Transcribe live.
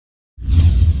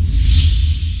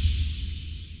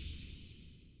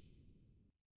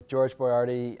George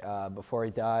Boiardi, before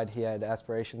he died, he had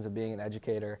aspirations of being an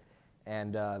educator,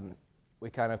 and we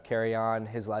kind of carry on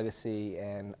his legacy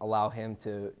and allow him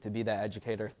to be that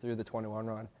educator through the 21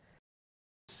 run.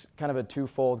 It's kind of a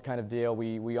twofold kind of deal.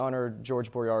 We honor George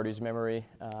Boiardi's memory,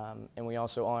 and we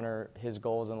also honor his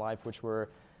goals in life, which were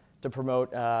to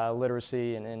promote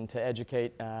literacy and to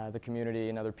educate the community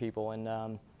and other people.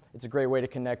 And it's a great way to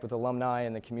connect with alumni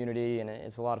and the community, and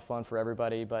it's a lot of fun for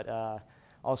everybody. But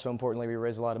also importantly, we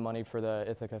raise a lot of money for the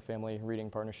Ithaca Family Reading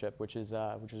Partnership, which is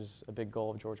a big goal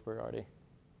of George Boiardi.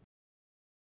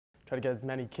 Try to get as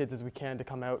many kids as we can to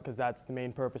come out, because that's the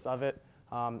main purpose of it,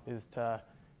 is to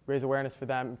raise awareness for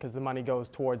them, because the money goes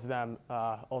towards them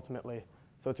ultimately.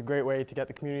 So it's a great way to get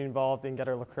the community involved and get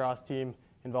our lacrosse team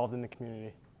involved in the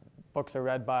community. Books are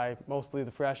read by mostly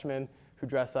the freshmen who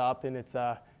dress up, and it's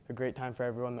a great time for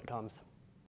everyone that comes.